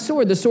 David got a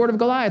sword, the sword of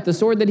Goliath, the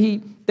sword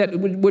that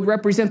would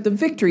represent the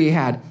victory he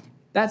had.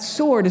 That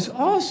sword is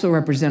also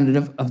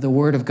representative of the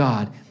word of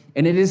God.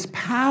 And it is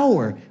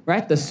power,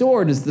 right? The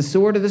sword is the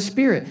sword of the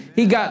Spirit.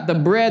 He got the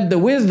bread, the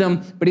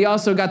wisdom, but he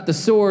also got the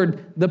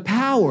sword, the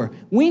power.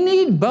 We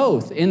need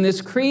both in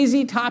this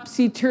crazy,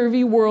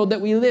 topsy-turvy world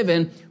that we live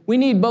in. We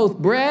need both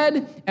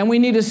bread and we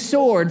need a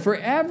sword for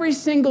every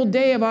single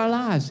day of our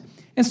lives.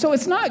 And so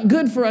it's not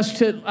good for us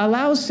to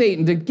allow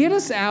Satan to get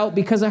us out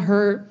because of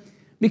hurt,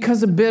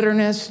 because of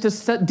bitterness,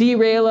 to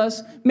derail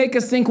us, make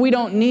us think we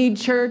don't need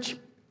church.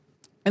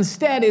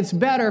 Instead, it's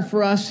better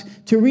for us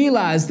to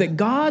realize that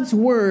God's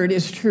word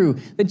is true,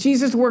 that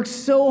Jesus worked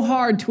so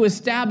hard to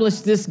establish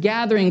this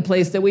gathering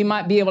place that we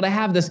might be able to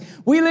have this.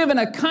 We live in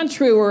a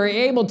country where we're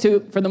able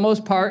to, for the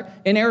most part,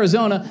 in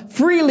Arizona,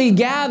 freely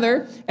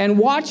gather and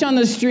watch on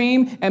the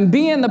stream and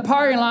be in the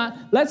parking lot.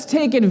 Let's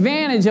take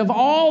advantage of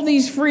all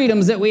these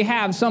freedoms that we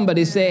have.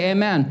 Somebody say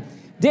amen.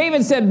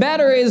 David said,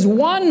 better is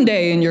one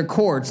day in your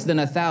courts than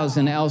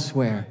 1,000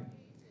 elsewhere.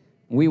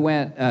 We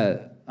went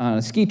on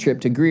a ski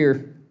trip to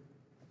Greer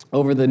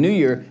over the New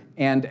Year,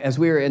 and as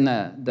we were in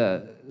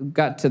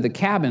got to the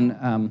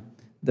cabin,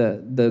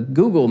 the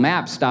Google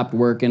Maps stopped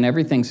working,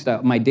 everything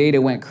stopped, my data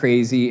went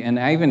crazy, and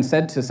I even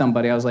said to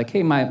somebody, I was like,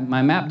 hey,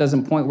 my map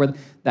doesn't point where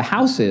the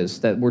house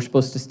is that we're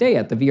supposed to stay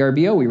at, the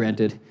VRBO we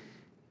rented.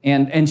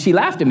 And she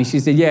laughed at me,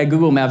 she said, yeah,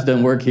 Google Maps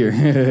doesn't work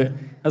here.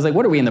 I was like,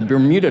 what are we, in the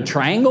Bermuda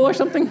Triangle or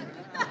something?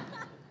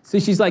 So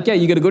she's like, yeah,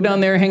 you got to go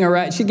down there, hang a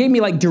right. She gave me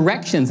like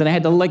directions, and I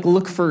had to like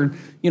look for,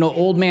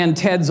 old man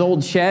Ted's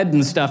old shed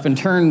and stuff, and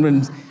turn.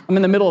 And I'm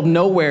in the middle of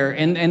nowhere,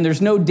 and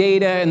there's no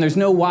data, and there's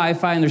no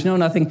Wi-Fi, and there's no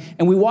nothing.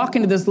 And we walk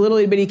into this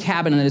little bitty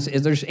cabin, and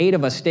there's 8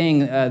 of us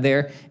staying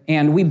there,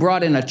 and we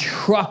brought in a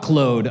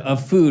truckload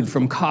of food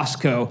from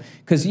Costco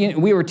because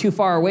we were too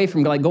far away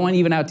from like going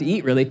even out to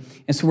eat really.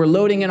 And so we're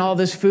loading in all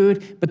this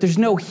food, but there's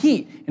no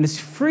heat, and it's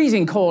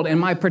freezing cold, and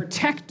my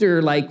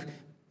protector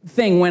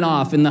thing went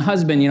off in the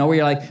husband, where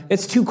you're like,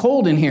 it's too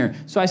cold in here.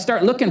 So I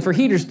start looking for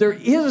heaters. There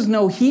is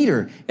no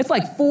heater. It's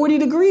like 40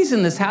 degrees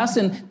in this house,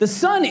 and the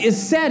sun is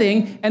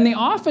setting, and the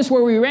office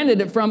where we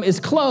rented it from is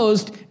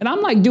closed, and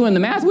I'm like doing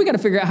the math. We got to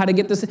figure out how to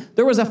get this.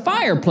 There was a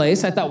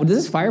fireplace. I thought, well,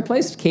 is this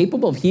fireplace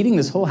capable of heating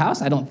this whole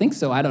house? I don't think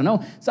so. I don't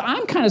know. So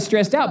I'm kind of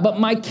stressed out, but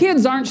my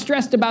kids aren't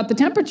stressed about the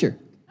temperature.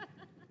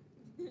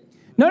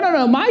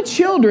 No. My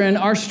children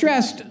are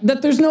stressed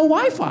that there's no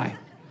Wi-Fi.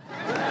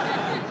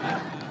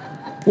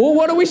 Well,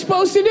 what are we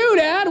supposed to do,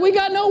 Dad? We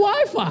got no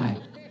Wi-Fi.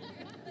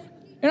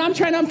 And I'm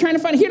trying to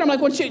find a heater. I'm like,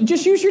 well,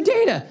 just use your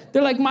data.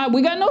 They're like,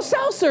 we got no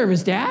cell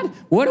service, Dad.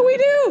 What do we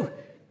do?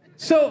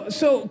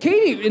 So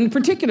Katie, in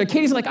particular,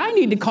 Katie's like, I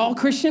need to call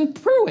Christian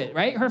Pruitt,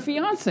 right? Her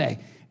fiance.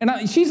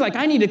 And she's like,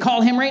 I need to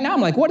call him right now.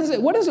 I'm like, what is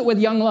it with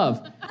young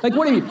love? Like,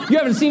 what are you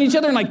haven't seen each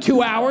other in like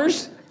 2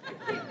 hours?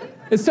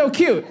 It's so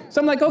cute. So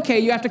I'm like, okay,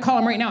 you have to call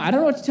him right now. I don't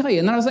know what to tell you.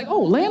 And then I was like,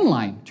 oh,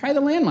 landline. Try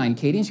the landline,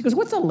 Katie. And she goes,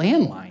 what's a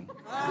landline?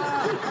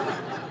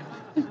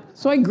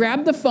 So I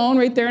grabbed the phone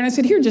right there and I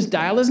said, here, just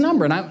dial his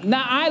number. And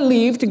now I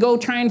leave to go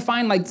try and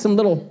find like some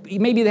little,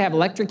 maybe they have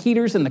electric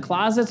heaters in the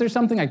closets or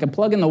something I could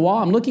plug in the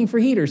wall. I'm looking for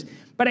heaters.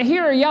 But I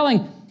hear her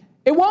yelling,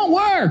 it won't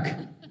work.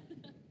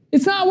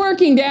 It's not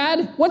working,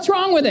 Dad. What's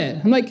wrong with it?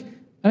 I'm like,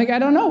 I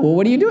don't know. Well,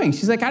 what are you doing?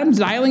 She's like, I'm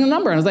dialing a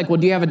number. And I was like, well,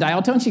 do you have a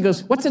dial tone? She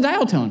goes, what's a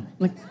dial tone?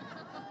 I'm like,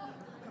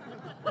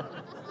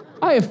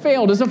 I have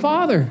failed as a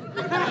father.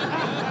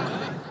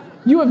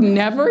 You have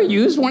never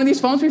used one of these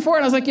phones before?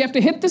 And I was like, you have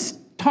to hit this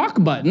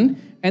talk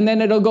button, and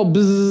then it'll go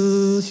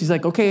bzzz. She's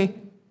like, okay,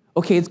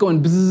 it's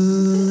going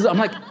bzzz. I'm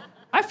like,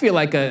 I feel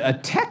like a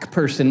tech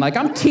person. Like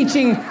I'm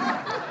teaching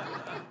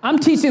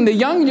the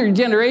younger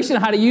generation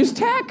how to use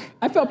tech.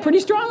 I felt pretty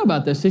strong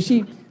about this. So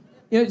she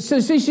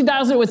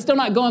dials it, it's still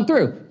not going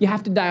through. You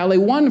have to dial a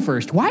 1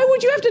 first. Why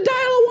would you have to dial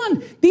a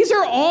 1? These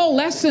are all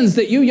lessons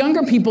that you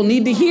younger people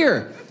need to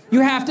hear. You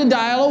have to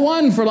dial a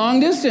 1 for long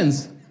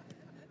distance.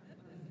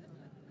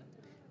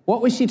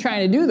 What was she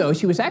trying to do, though?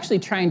 She was actually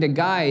trying to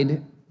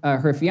guide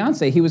her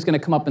fiance. He was going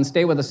to come up and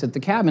stay with us at the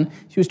cabin.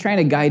 She was trying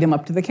to guide him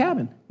up to the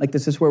cabin. Like,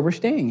 this is where we're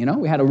staying,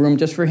 We had a room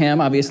just for him,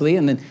 obviously,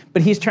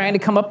 but he's trying to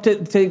come up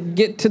to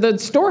get to the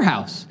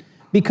storehouse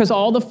because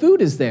all the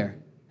food is there.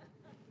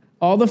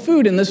 All the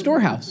food in the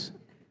storehouse.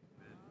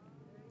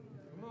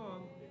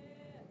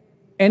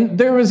 And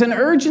there was an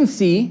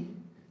urgency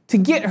to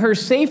get her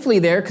safely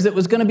there because it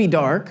was going to be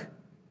dark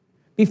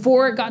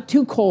before it got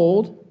too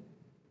cold.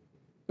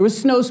 There was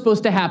snow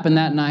supposed to happen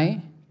that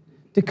night,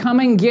 to come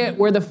and get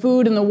where the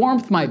food and the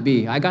warmth might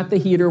be. I got the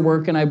heater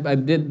working. I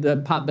did the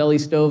potbelly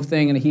stove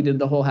thing, and it heated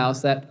the whole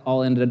house. That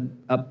all ended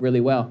up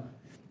really well.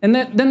 And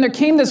then there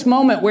came this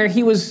moment where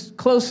he was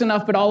close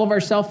enough, but all of our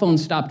cell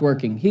phones stopped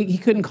working. He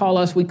couldn't call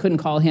us. We couldn't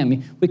call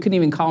him. We couldn't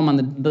even call him on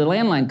the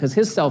landline because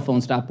his cell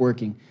phone stopped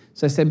working.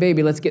 So I said,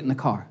 baby, let's get in the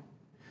car.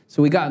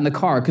 So we got in the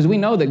car because we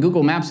know that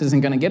Google Maps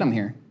isn't going to get him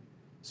here.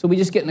 So we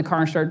just get in the car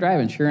and start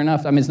driving. Sure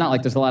enough, it's not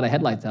like there's a lot of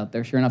headlights out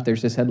there. Sure enough,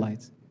 there's just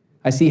headlights.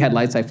 I see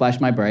headlights. I flash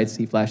my brights.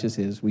 He flashes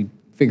his. We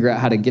figure out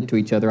how to get to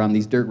each other on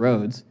these dirt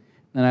roads.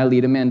 Then I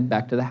lead him in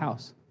back to the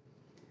house.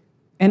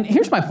 And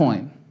here's my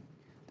point.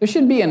 There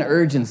should be an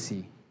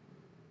urgency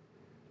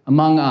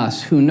among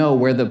us who know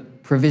where the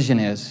provision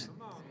is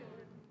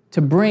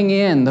to bring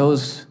in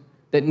those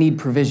that need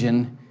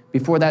provision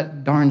before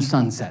that darn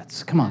sun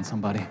sets. Come on,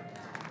 somebody.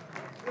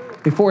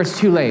 Before it's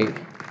too late.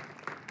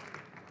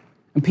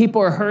 And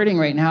people are hurting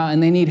right now,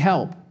 and they need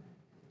help.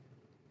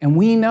 And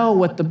we know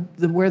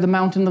where the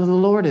mountain of the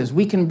Lord is.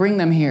 We can bring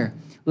them here.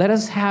 Let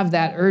us have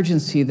that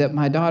urgency that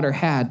my daughter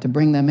had to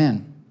bring them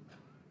in.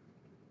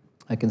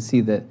 I can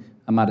see that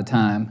I'm out of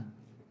time.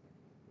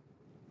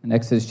 In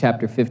Exodus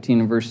chapter 15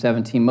 and verse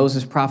 17,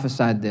 Moses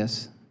prophesied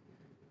this.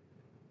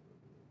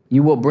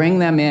 You will bring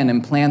them in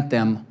and plant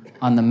them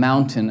on the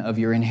mountain of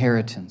your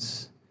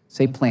inheritance.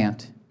 Say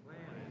plant.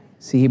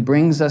 See, he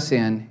brings us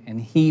in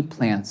and he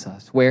plants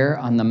us. Where?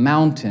 On the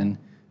mountain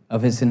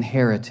of his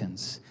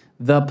inheritance.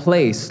 The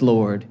place,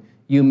 Lord,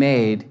 you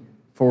made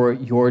for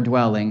your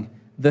dwelling.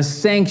 The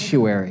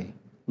sanctuary,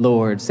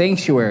 Lord.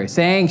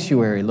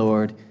 Sanctuary,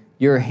 Lord,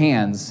 your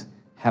hands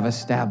have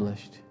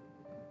established.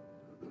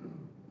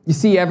 You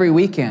see, every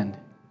weekend,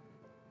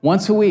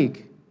 once a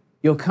week,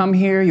 you'll come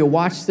here, you'll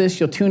watch this,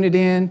 you'll tune it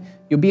in,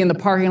 you'll be in the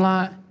parking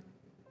lot,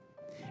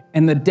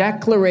 and the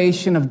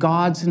declaration of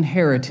God's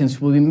inheritance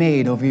will be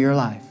made over your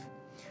life.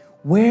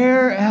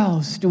 Where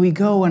else do we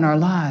go in our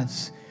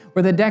lives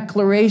where the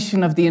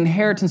declaration of the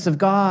inheritance of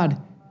God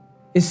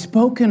is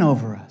spoken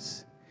over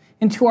us?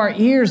 Into our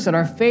ears that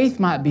our faith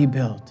might be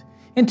built,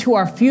 into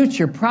our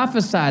future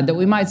prophesied that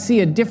we might see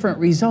a different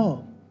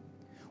result.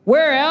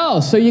 Where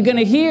else are you going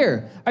to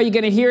hear? Are you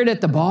going to hear it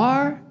at the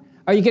bar?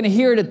 Are you going to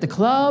hear it at the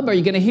club? Are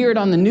you going to hear it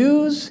on the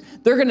news?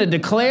 They're going to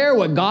declare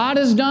what God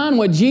has done,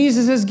 what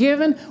Jesus has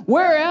given.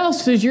 Where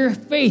else is your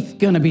faith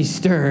going to be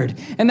stirred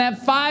and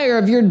that fire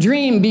of your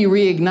dream be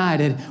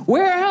reignited?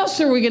 Where else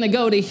are we going to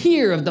go to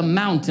hear of the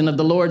mountain of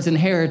the Lord's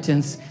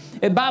inheritance?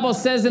 The Bible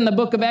says in the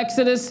book of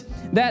Exodus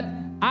that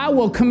I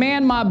will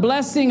command my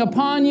blessing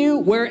upon you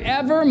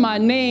wherever my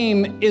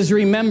name is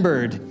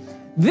remembered.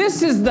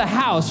 This is the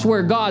house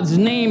where God's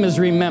name is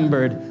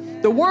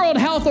remembered. The World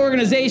Health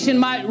Organization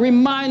might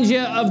remind you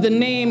of the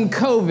name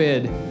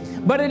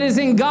COVID, but it is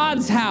in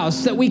God's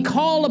house that we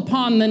call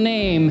upon the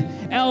name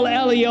El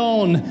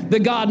Elyon, the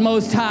God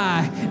Most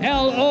High,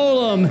 El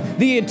Olam,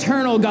 the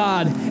eternal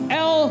God,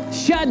 El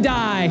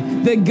Shaddai,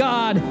 the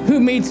God who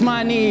meets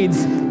my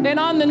needs. And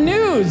on the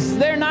news,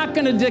 they're not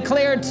going to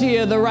declare to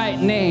you the right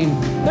name.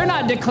 They're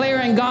not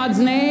declaring God's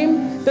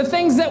name. The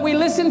things that we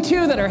listen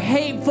to that are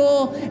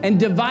hateful and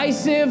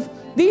divisive,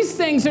 these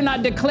things are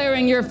not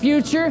declaring your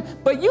future,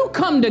 but you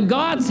come to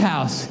God's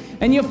house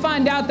and you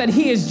find out that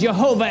He is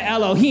Jehovah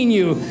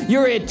Elohinu,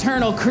 your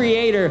eternal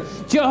creator.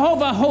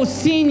 Jehovah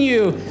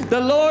Hosinu, the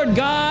Lord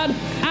God,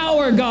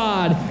 our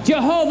God.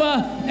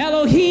 Jehovah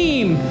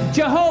Elohim,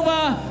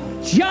 Jehovah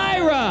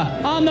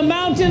Jireh, on the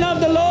mountain of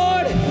the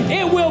Lord,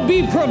 it will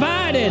be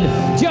provided.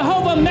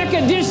 Jehovah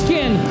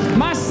Mekadishkin,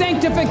 my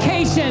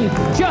sanctification.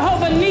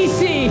 Jehovah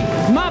Nisi,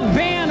 my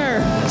banner.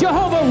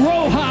 Jehovah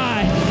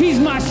Rohi, He's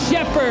my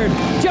shepherd.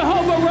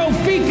 Jehovah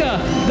Rophika,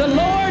 the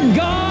Lord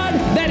God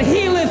that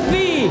healeth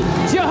thee.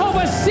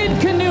 Jehovah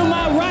Sidkenu,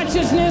 my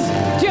righteousness.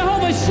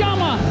 Jehovah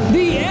Shammah,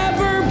 the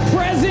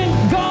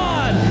ever-present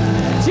God.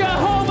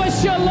 Jehovah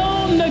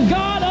Shalom, the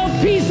God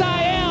of peace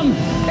I am.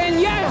 And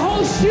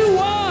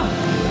Yehoshua,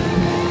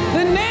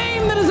 the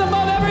name that is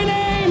above every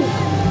name,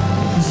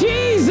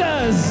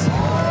 Jesus,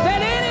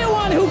 that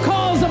anyone who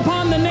calls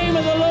upon the name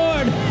of the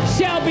Lord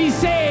shall be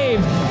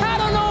saved. I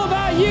don't know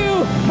about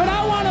you, but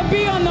I want to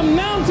be on the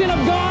mountain of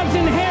God's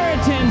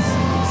inheritance,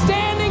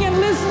 standing and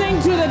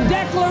listening to the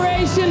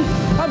declaration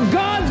of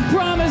God's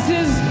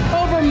promises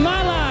over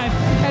my life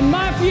and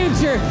my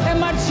future and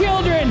my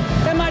children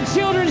and my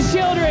children's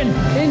children,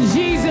 in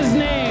Jesus'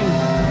 name.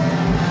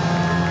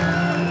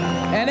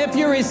 And if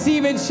you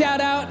receive it,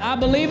 shout out, I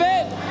believe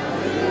it.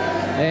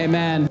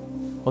 Amen.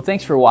 Well,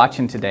 thanks for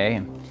watching today.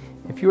 And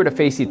if you were to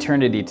face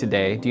eternity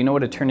today, do you know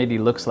what eternity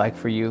looks like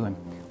for you? And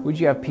would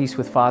you have peace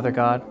with Father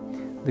God?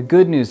 The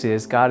good news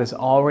is God has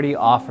already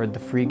offered the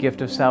free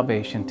gift of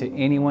salvation to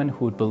anyone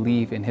who would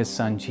believe in His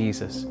Son,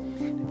 Jesus.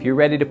 If you're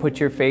ready to put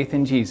your faith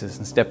in Jesus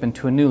and step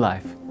into a new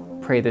life,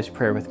 pray this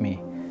prayer with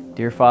me.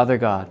 Dear Father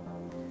God,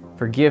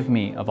 forgive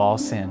me of all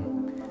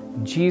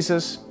sin.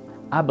 Jesus,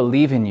 I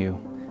believe in you.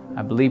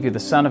 I believe you're the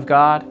Son of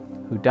God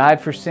who died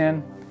for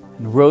sin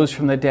and rose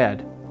from the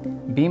dead.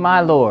 Be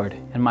my Lord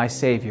and my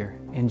Savior.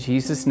 In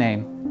Jesus'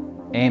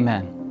 name,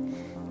 amen.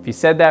 If you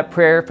said that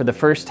prayer for the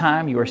first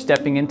time, you are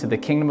stepping into the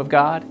kingdom of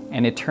God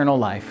and eternal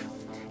life.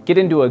 Get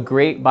into a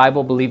great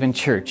Bible-believing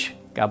church.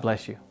 God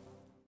bless you.